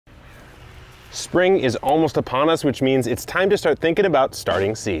Spring is almost upon us, which means it's time to start thinking about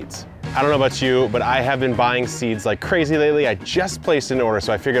starting seeds. I don't know about you, but I have been buying seeds like crazy lately. I just placed an order,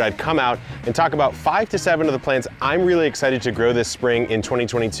 so I figured I'd come out and talk about 5 to 7 of the plants I'm really excited to grow this spring in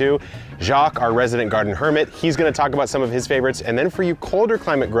 2022. Jacques, our resident garden hermit, he's gonna talk about some of his favorites. And then for you colder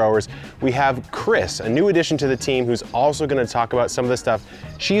climate growers, we have Chris, a new addition to the team, who's also gonna talk about some of the stuff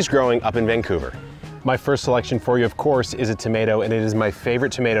she's growing up in Vancouver. My first selection for you, of course, is a tomato, and it is my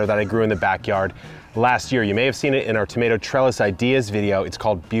favorite tomato that I grew in the backyard last year. You may have seen it in our tomato trellis ideas video. It's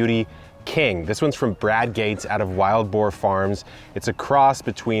called Beauty King. This one's from Brad Gates out of Wild Boar Farms. It's a cross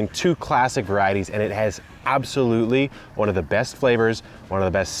between 2 classic varieties, and it has absolutely one of the best flavors, one of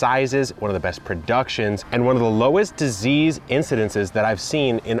the best sizes, one of the best productions, and one of the lowest disease incidences that I've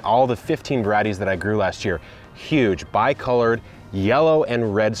seen in all the 15 varieties that I grew last year. Huge, bicolored, yellow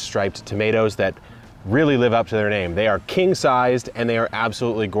and red striped tomatoes that really live up to their name. They are king-sized and they are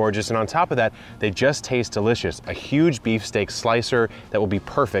absolutely gorgeous. And on top of that, they just taste delicious. A huge beefsteak slicer that will be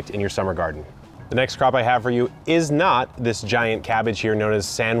perfect in your summer garden. The next crop I have for you is not this giant cabbage here known as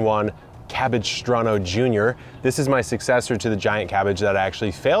San Juan Cabbage Strano Jr. This is my successor to the giant cabbage that I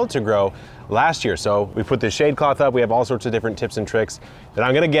actually failed to grow last year. So we put the shade cloth up, we have all sorts of different tips and tricks that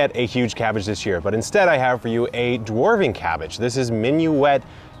I'm gonna get a huge cabbage this year. But instead I have for you a dwarving cabbage. This is Minuet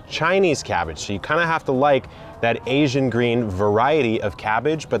Chinese cabbage. So you kind of have to like that Asian green variety of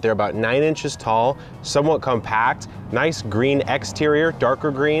cabbage, but they're about 9 inches tall, somewhat compact, nice green exterior,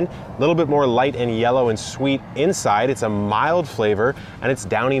 darker green, a little bit more light and yellow and sweet inside. It's a mild flavor and it's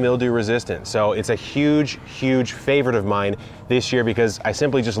downy mildew resistant. So it's a huge, huge favorite of mine this year because I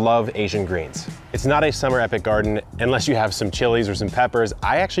simply just love Asian greens. It's not a summer epic garden unless you have some chilies or some peppers.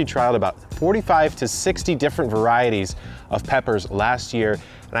 I actually trialed about 45 to 60 different varieties of peppers last year,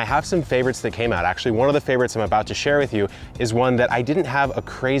 and I have some favorites that came out. Actually, one of the favorites I'm about to share with you is one that I didn't have a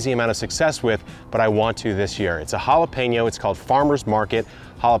crazy amount of success with, but I want to this year. It's a jalapeno. It's called Farmer's Market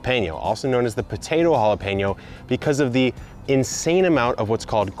jalapeno, also known as the potato jalapeno, because of the insane amount of what's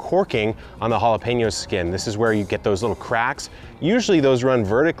called corking on the jalapeno skin. This is where you get those little cracks. Usually those run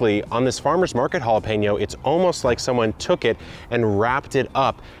vertically. On this Farmer's Market jalapeno, it's almost like someone took it and wrapped it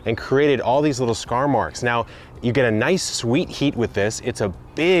up and created all these little scar marks. Now, you get a nice sweet heat with this. It's a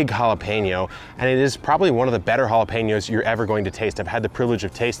big jalapeno, and it is probably one of the better jalapenos you're ever going to taste. I've had the privilege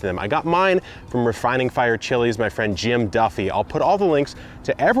of tasting them. I got mine from Refining Fire Chilies, my friend Jim Duffy. I'll put all the links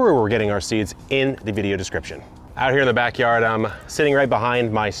to everywhere we're getting our seeds in the video description. Out here in the backyard, I'm sitting right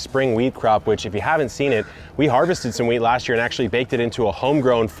behind my spring wheat crop, which if you haven't seen it, we harvested some wheat last year and actually baked it into a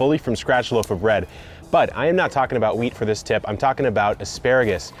homegrown, fully from scratch loaf of bread. But I am not talking about wheat for this tip. I'm talking about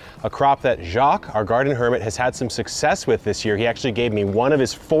asparagus, a crop that Jacques, our garden hermit, has had some success with this year. He actually gave me one of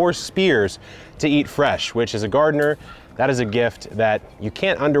his 4 spears to eat fresh, which as a gardener, that is a gift that you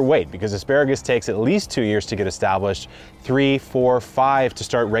can't underweight because asparagus takes at least 2 years to get established, 3, 4, 5 to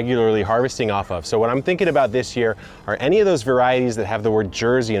start regularly harvesting off of. So what I'm thinking about this year are any of those varieties that have the word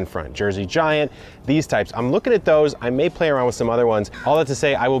Jersey in front, Jersey Giant, these types. I'm looking at those. I may play around with some other ones. All that to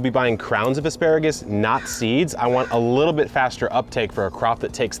say, I will be buying crowns of asparagus, not seeds. I want a little bit faster uptake for a crop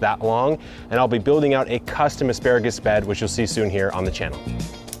that takes that long, and I'll be building out a custom asparagus bed, which you'll see soon here on the channel.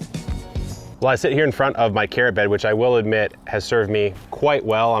 Well, I sit here in front of my carrot bed, which I will admit has served me quite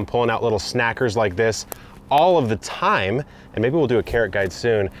well. I'm pulling out little snackers like this all of the time, and maybe we'll do a carrot guide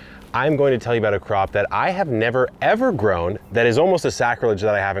soon. I'm going to tell you about a crop that I have never ever grown that is almost a sacrilege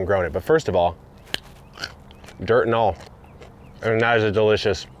that I haven't grown it. But first of all, dirt and all, and that is a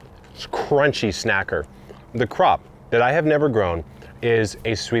delicious, crunchy snacker. The crop that I have never grown is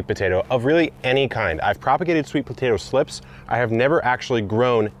a sweet potato of really any kind. I've propagated sweet potato slips. I have never actually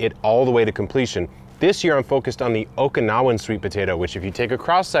grown it all the way to completion. This year I'm focused on the Okinawan sweet potato, which if you take a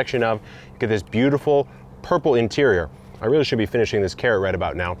cross section of, you get this beautiful purple interior. I really should be finishing this carrot right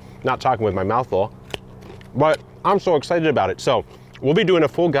about now. Not talking with my mouth full, but I'm so excited about it. So we'll be doing a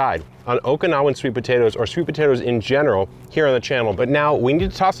full guide on Okinawan sweet potatoes or sweet potatoes in general here on the channel. But now we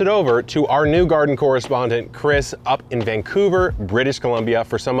need to toss it over to our new garden correspondent, Chris, up in Vancouver, British Columbia,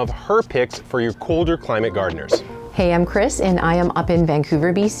 for some of her picks for your colder climate gardeners. Hey, I'm Chris and I am up in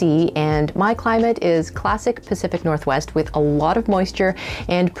Vancouver, BC, and my climate is classic Pacific Northwest with a lot of moisture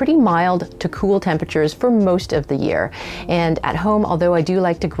and pretty mild to cool temperatures for most of the year. And at home, although I do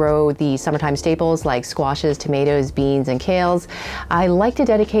like to grow the summertime staples like squashes, tomatoes, beans, and kales, I like to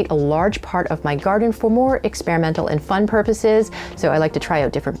dedicate a large part of my garden for more experimental and fun purposes. So I like to try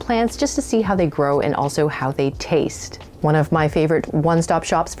out different plants just to see how they grow and also how they taste. One of my favorite one-stop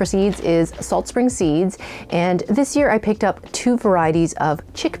shops for seeds is Salt Spring Seeds, and this year I picked up 2 varieties of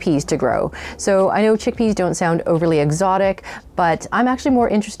chickpeas to grow. So I know chickpeas don't sound overly exotic, but but I'm actually more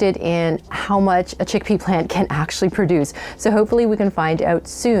interested in how much a chickpea plant can actually produce. So hopefully we can find out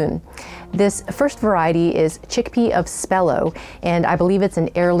soon. This first variety is Chickpea of Spello, and I believe it's an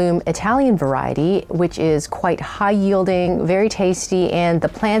heirloom Italian variety, which is quite high yielding, very tasty, and the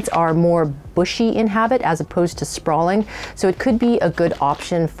plants are more bushy in habit as opposed to sprawling, so it could be a good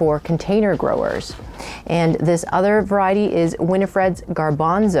option for container growers. And this other variety is Winifred's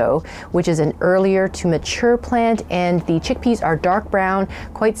Garbanzo, which is an earlier to mature plant, and the chickpeas are dark brown,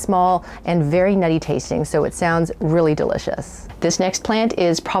 quite small, and very nutty tasting, so it sounds really delicious. This next plant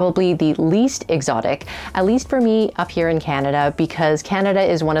is probably the least exotic, at least for me up here in Canada, because Canada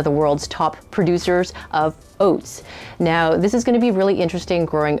is one of the world's top producers of oats. Now, this is going to be really interesting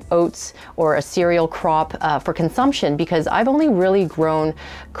growing oats or a cereal crop for consumption, because I've only really grown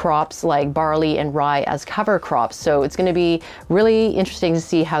crops like barley and rye as cover crops. So it's going to be really interesting to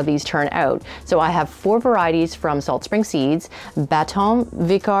see how these turn out. So I have 4 varieties from Salt Spring Seeds: Baton,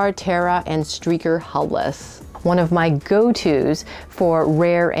 Vicar, Terra, and Streaker Hubless. One of my go-tos for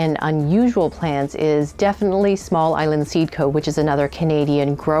rare and unusual plants is definitely Small Island Seed Co., which is another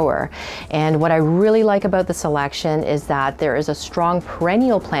Canadian grower. And what I really like about the selection is that there is a strong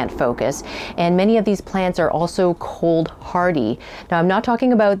perennial plant focus, and many of these plants are also cold hardy. Now, I'm not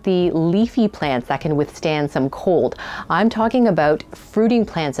talking about the leafy plants that can withstand some cold. I'm talking about fruiting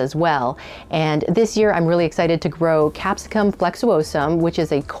plants as well. And this year I'm really excited to grow Capsicum flexuosum, which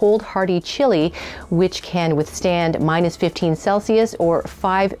is a cold hardy chili which can withstand -15 Celsius or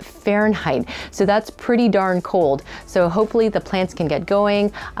 5 Fahrenheit. So that's pretty darn cold. So hopefully the plants can get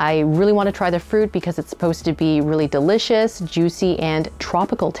going. I really want to try the fruit because it's supposed to be really delicious, juicy, and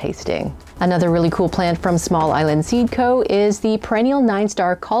tropical tasting. Another really cool plant from Small Island Seed Co. is the perennial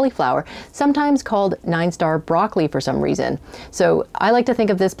 9-star cauliflower, sometimes called 9-star broccoli for some reason. So I like to think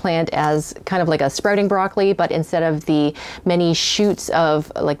of this plant as kind of like a sprouting broccoli, but instead of the many shoots of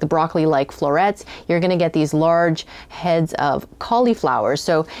like the broccoli-like florets, you're going to get these large heads of cauliflower.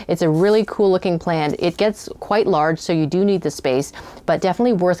 So it's a really cool looking plant. It gets quite large, so you do need the space, but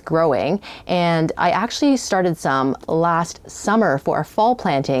definitely worth growing. And I actually started some last summer for a fall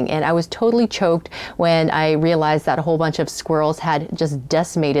planting, and I was totally choked when I realized that a whole bunch of squirrels had just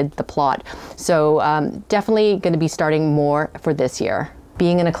decimated the plot. So definitely going to be starting more for this year.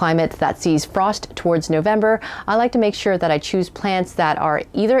 Being in a climate that sees frost towards November, I like to make sure that I choose plants that are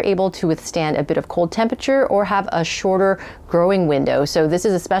either able to withstand a bit of cold temperature or have a shorter growing window. So this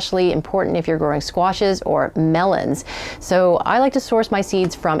is especially important if you're growing squashes or melons. So I like to source my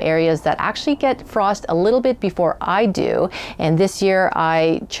seeds from areas that actually get frost a little bit before I do. And this year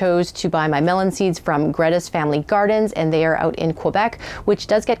I chose to buy my melon seeds from Greta's Family Gardens, and they are out in Quebec, which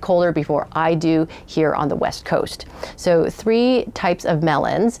does get colder before I do here on the West Coast. So 3 types of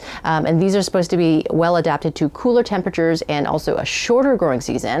melons, and these are supposed to be well adapted to cooler temperatures and also a shorter growing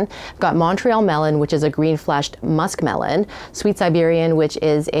season. I've got Montreal melon, which is a green fleshed muskmelon, Sweet Siberian, which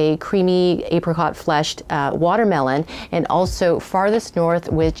is a creamy apricot fleshed watermelon, and also Farthest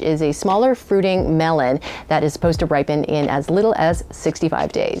North, which is a smaller fruiting melon that is supposed to ripen in as little as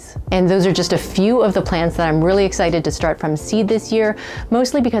 65 days. And those are just a few of the plants that I'm really excited to start from seed this year,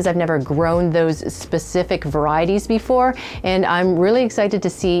 mostly because I've never grown those specific varieties before, and I'm really excited to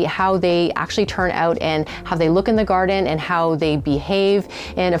see how they actually turn out and how they look in the garden and how they behave,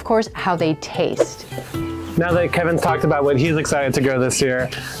 and of course how they taste. Now that Kevin's talked about what he's excited to grow this year,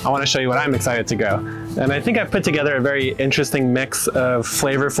 I want to show you what I'm excited to grow. And I think I've put together a very interesting mix of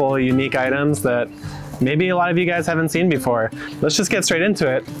flavorful, unique items that maybe a lot of you guys haven't seen before. Let's just get straight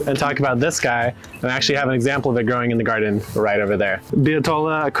into it and talk about this guy, and actually have an example of it growing in the garden right over there.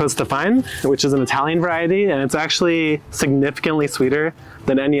 Bietola Costa Fine, which is an Italian variety, and it's actually significantly sweeter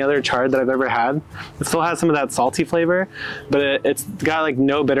than any other chard that I've ever had. It still has some of that salty flavor, but it's got like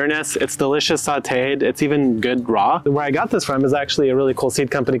no bitterness. It's delicious sauteed. It's even good raw. Where I got this from is actually a really cool seed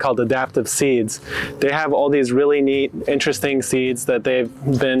company called Adaptive Seeds. They have all these really neat, interesting seeds that they've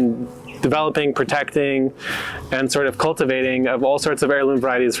been developing, protecting, and sort of cultivating of all sorts of heirloom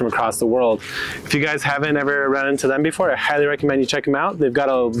varieties from across the world. If you guys haven't ever run into them before, I highly recommend you check them out. They've got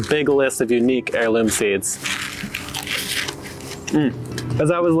a big list of unique heirloom seeds. As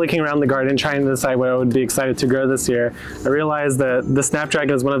I was looking around the garden trying to decide what I would be excited to grow this year, I realized that the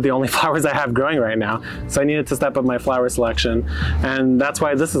snapdragon is one of the only flowers I have growing right now. So I needed to step up my flower selection, and that's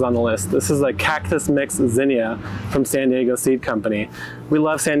why this is on the list. This is a Cactus Mix Zinnia from San Diego Seed Company. We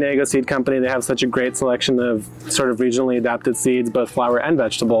love San Diego Seed Company. They have such a great selection of sort of regionally adapted seeds, both flower and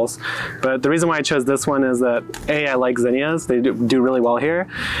vegetables. But the reason why I chose this one is that A, I like zinnias. They do really well here.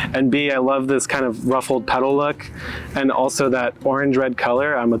 And B, I love this kind of ruffled petal look, and also that orange-red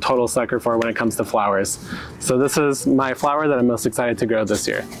color I'm a total sucker for when it comes to flowers. So this is my flower that I'm most excited to grow this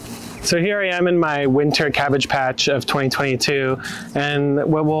year. So here I am in my winter cabbage patch of 2022, and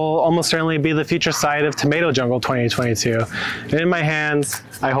what will almost certainly be the future site of Tomato Jungle 2022. And in my hands,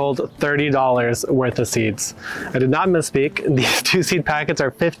 I hold $30 worth of seeds. I did not misspeak. These 2 seed packets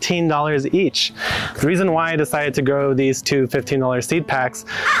are $15 each. The reason why I decided to grow these 2 $15 seed packs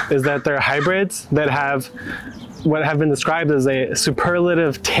is that they're hybrids that have what have been described as a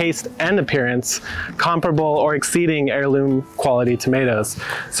superlative taste and appearance comparable or exceeding heirloom quality tomatoes.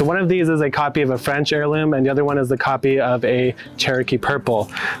 So one of these is a copy of a French heirloom and the other one is the copy of a Cherokee Purple.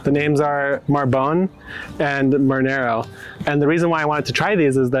 The names are Marbonne and Marnero. And the reason why I wanted to try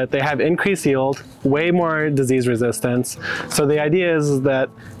these is that they have increased yield, way more disease resistance. So the idea is that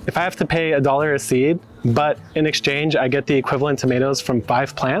if I have to pay $1 a seed, but in exchange I get the equivalent tomatoes from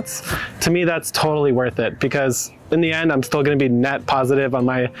 5 plants, to me that's totally worth it, because in the end I'm still going to be net positive on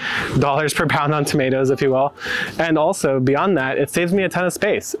my dollars per pound on tomatoes, if you will. And also beyond that, it saves me a ton of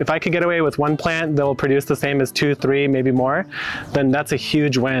space. If I could get away with 1 plant that will produce the same as 2, 3, maybe more, then that's a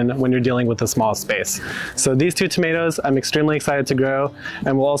huge win when you're dealing with a small space. So these 2 tomatoes I'm extremely excited to grow,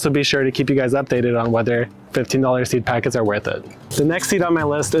 and we'll also be sure to keep you guys updated on whether $15 seed packets are worth it. The next seed on my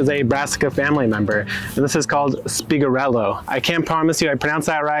list is a Brassica family member, and this is called Spigariellio. I can't promise you I pronounce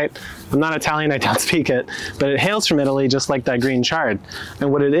that right. I'm not Italian, I don't speak it, but it hails from Italy just like that green chard.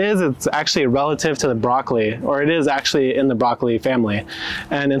 And what it is, it's actually relative to the broccoli, or it is actually in the broccoli family.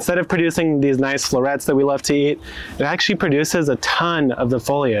 And instead of producing these nice florets that we love to eat, it actually produces a ton of the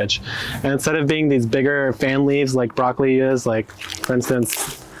foliage. And instead of being these bigger fan leaves like broccoli is, like for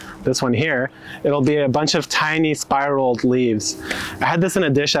instance, this one here, it'll be a bunch of tiny spiraled leaves. I had this in a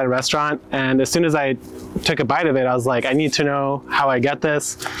dish at a restaurant, and as soon as I took a bite of it, I was like, I need to know how I get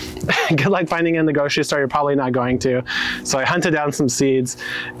this. Good luck finding it in the grocery store, you're probably not going to. So I hunted down some seeds,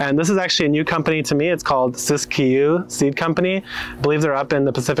 and this is actually a new company to me. It's called Siskiyou Seed Company. I believe they're up in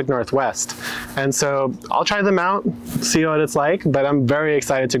the Pacific Northwest. And so I'll try them out, see what it's like, but I'm very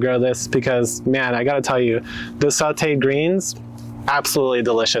excited to grow this because, man, I gotta tell you, the sauteed greens, absolutely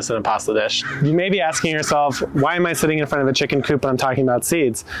delicious in a pasta dish. You may be asking yourself, why am I sitting in front of a chicken coop when I'm talking about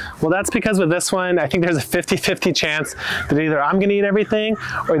seeds? Well, that's because with this one, I think there's a 50-50 chance that either I'm gonna eat everything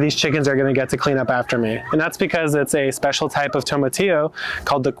or these chickens are gonna get to clean up after me. And that's because it's a special type of tomatillo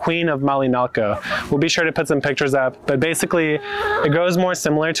called the Queen of Malinalco. We'll be sure to put some pictures up, but basically it grows more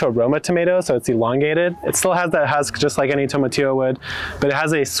similar to a Roma tomato, so it's elongated. It still has that husk just like any tomatillo would, but it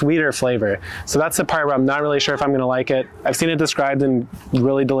has a sweeter flavor. So that's the part where I'm not really sure if I'm gonna like it. I've seen it described in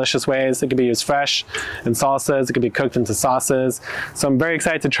really delicious ways. It can be used fresh in salsas, it can be cooked into sauces. So I'm very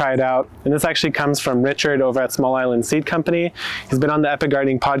excited to try it out. And this actually comes from Richard over at Small Island Seed Company. He's been on the Epic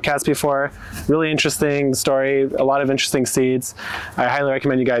Gardening podcast before. Really interesting story, a lot of interesting seeds. I highly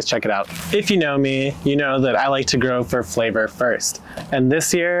recommend you guys check it out. If you know me, you know that I like to grow for flavor first. And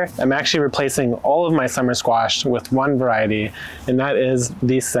this year, I'm actually replacing all of my summer squash with one variety, and that is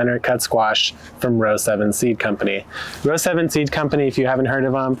the center cut squash from Row 7 Seed Company. Row 7 Seed Company, if you haven't heard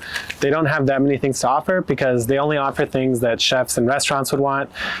of them, they don't have that many things to offer because they only offer things that chefs and restaurants would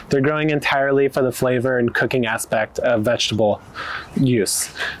want. They're growing entirely for the flavor and cooking aspect of vegetable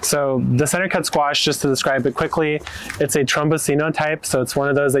use. So the center cut squash, just to describe it quickly, it's a trombocino type, so it's one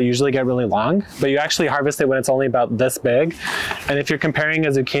of those that usually get really long, but you actually harvest it when it's only about this big. And if you're comparing a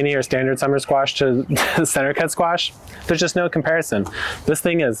zucchini or standard summer squash to the center cut squash, there's just no comparison. This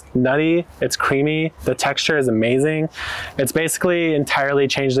thing is nutty, it's creamy, the texture is amazing. It's basically entirely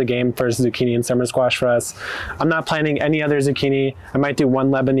changed the game for zucchini and summer squash for us. I'm not planting any other zucchini. I might do one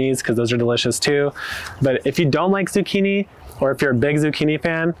Lebanese because those are delicious too. But if you don't like zucchini, or if you're a big zucchini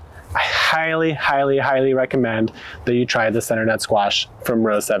fan, I highly, highly, highly recommend that you try the center nut squash from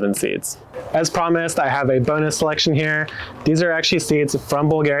Row 7 Seeds. As promised, I have a bonus selection here. These are actually seeds from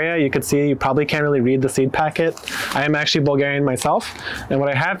Bulgaria. You can see, you probably can't really read the seed packet. I am actually Bulgarian myself. And what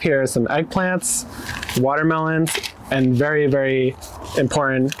I have here is some eggplants, watermelons, and very, very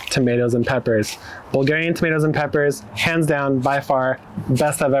important tomatoes and peppers. Bulgarian tomatoes and peppers, hands down, by far,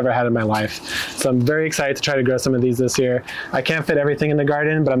 best I've ever had in my life. So I'm very excited to try to grow some of these this year. I can't fit everything in the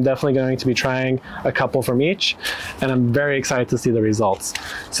garden, but I'm definitely going to be trying a couple from each, and I'm very excited to see the results.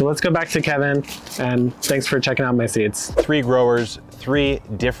 So let's go back to Kevin, and thanks for checking out my seeds. 3 growers, 3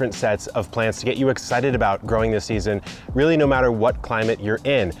 different sets of plants to get you excited about growing this season, really no matter what climate you're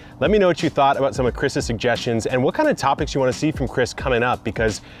in. Let me know what you thought about some of Chris's suggestions and what kind of topics you want to see from Chris coming up,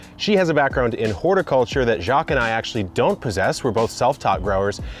 because she has a background in horticulture that Jacques and I actually don't possess. We're both self-taught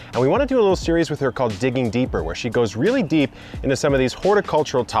growers, and we want to do a little series with her called Digging Deeper, where she goes really deep into some of these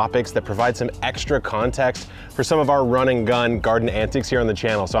horticultural topics that provide some extra context for some of our run and gun garden antics here on the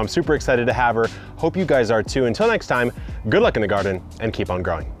channel. So I'm super excited to have her. Hope you guys are too. Until next time, good luck in the garden and keep on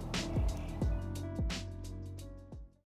growing.